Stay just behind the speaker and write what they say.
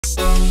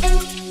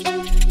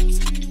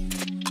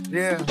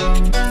Yeah.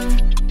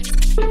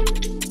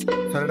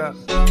 Turn it up.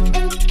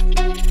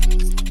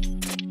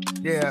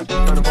 Yeah,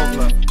 turn the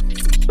vocal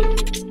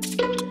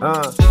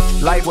up.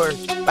 Light work,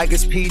 like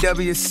it's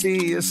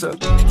PWC. It's a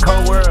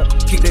cold world.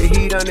 Keep the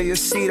heat under your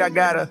seat. I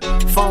got a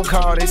phone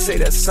call. They say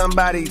that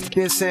somebody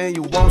dissing.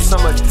 You want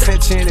some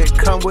attention? It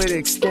come with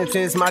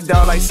extensions. My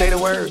dog like say the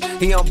word.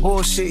 He on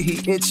bullshit. He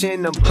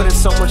itching. I'm putting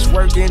so much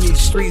work in these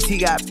streets. He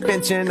got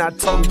pension. I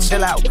told him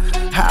chill out.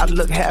 How I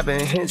look having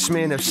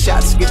henchmen. If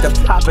shots get to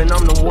popping,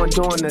 I'm the one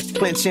doing the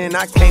clinching.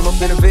 I came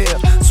up in a veil,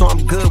 so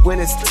I'm good when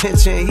it's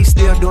tension. He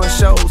still doing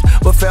shows,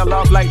 but fell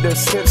off like the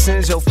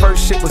Simpsons. Your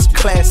first shit was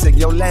classic.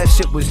 Your last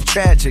shit was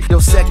tragic. Your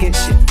second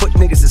shit put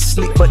niggas to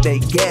sleep, but they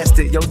gassed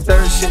it. Your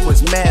third shit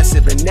was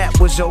massive, and that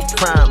was your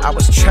prime. I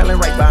was trailing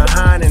right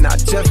behind, and I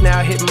just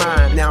now hit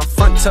mine. Now I'm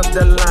front up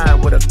the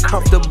line with a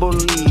comfortable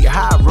lead.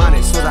 How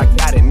ironic, so I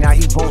got it. Now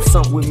he wants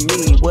something with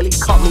me. Well, he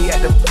caught me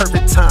at the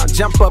perfect time.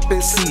 Jump up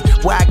and see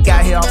why I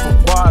got here off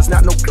of bars,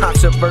 not no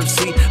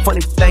controversy. Funny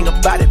thing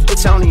about it,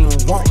 bitch, I don't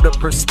even want the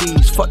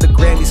prestige. Fuck the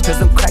Grammys, cause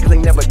them crackers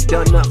ain't never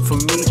done nothing for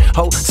me.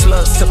 Whole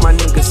slugs took my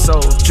nigga's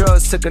soul.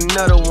 Drugs took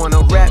another one.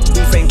 A rap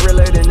beef ain't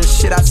realer than the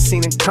shit I've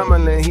seen in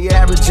Cumberland. He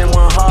averaging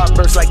one hard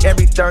burst like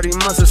every 30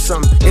 months or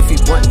something. If he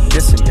wasn't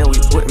dissing, then we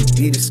wouldn't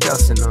be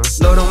discussing him.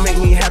 Lord, don't make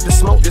me have to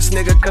smoke this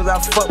nigga, cause I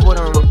fuck with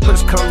him. When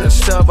push come to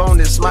shove on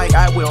this mic,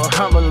 I will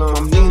humble him.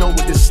 I'm Nino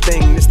with this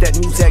thing, it's that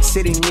New Jack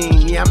City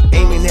mean. Yeah, I'm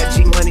aiming at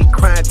G-Money,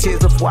 crying tears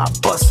before I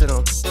busted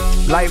him.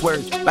 Light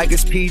work, like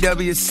it's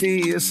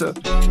PWC. It's a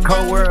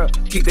cold world.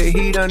 Keep the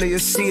heat under your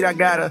seat. I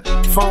got a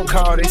phone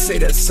call. They say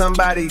that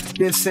somebody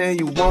dissing.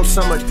 You want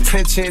some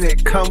attention?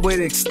 It come with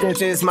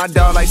extensions. My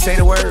dog like say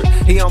the word.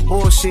 He on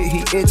bullshit.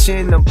 He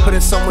itching. I'm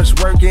putting so much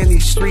work in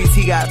these streets.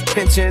 He got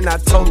pension. I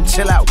told him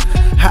chill out.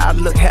 How I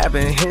look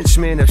having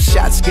henchmen. If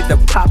shots get to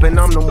popping,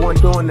 I'm the one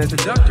doing the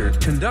conductor.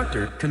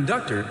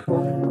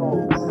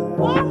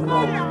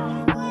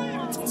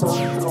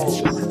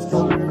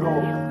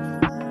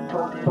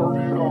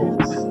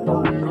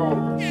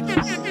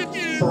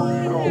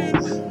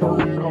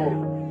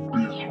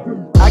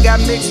 I got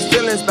mixed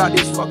feelings about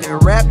these fucking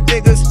rap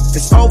niggas.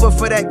 It's over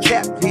for that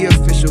cap, the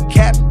official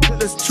cap.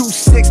 Killers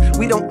 2-6,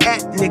 we don't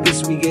act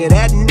niggas. We get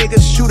at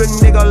niggas, shoot a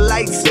nigga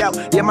lights out.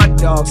 Yeah, my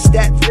dog,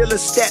 stat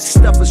fillers, stat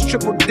stuffers,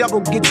 triple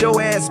double, get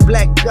your ass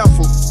black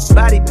duffel.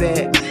 Body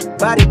bag,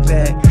 body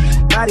bag,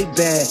 body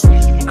bag.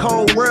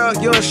 Cold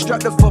world, your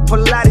instructor for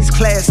Pilates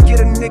class. Get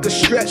a nigga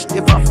stretched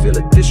if I feel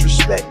a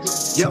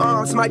disrespect. Your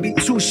arms might be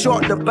too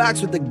short to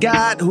box with the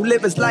God who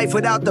live his life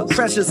without the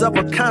pressures of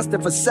a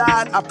constant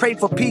facade. I pray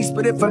for peace,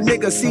 but if a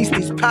nigga sees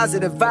these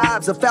positive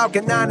vibes, a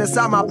Falcon 9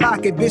 inside my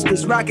pocket, bitch,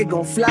 this rocket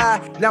gon' fly.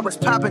 Now it's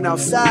popping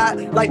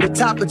outside like the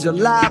top of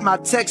July. My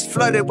text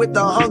flooded with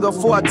the hunger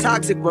for a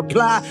toxic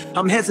reply.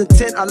 I'm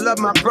hesitant, I love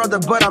my brother,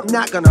 but I'm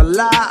not gonna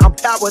lie. I'm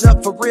powered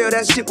up for real,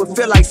 that shit would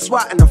feel like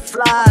swatting a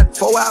fly.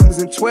 4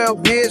 albums in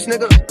 12 years,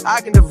 nigga,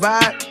 I can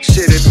divide.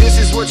 Shit, if this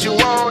is what you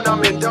want,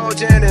 I'm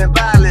indulging in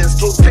violence.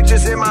 Keep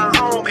pictures in my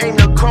home, aim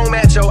the chrome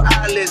at your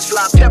eyelids.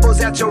 Fly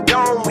pebbles at your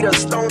dome, we the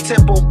Stone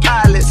Temple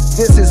pilots.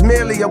 This is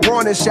merely a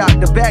warning shot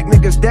to back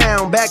niggas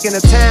down. Back in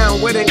the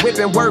town where they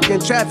whipping work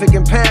and traffic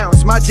in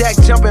pounds. My jack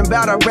jumping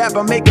bout a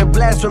rapper making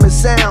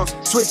blasphemous sounds.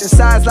 Switching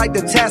sides like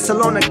the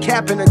tassel on a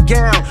cap and a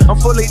gown. I'm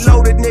fully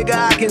loaded, nigga,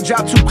 I can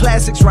drop 2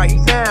 classics right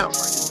now.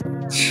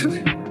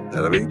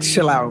 Let me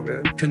chill out,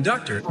 man.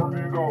 Conductor.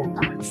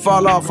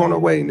 Fall off on the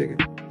way, nigga.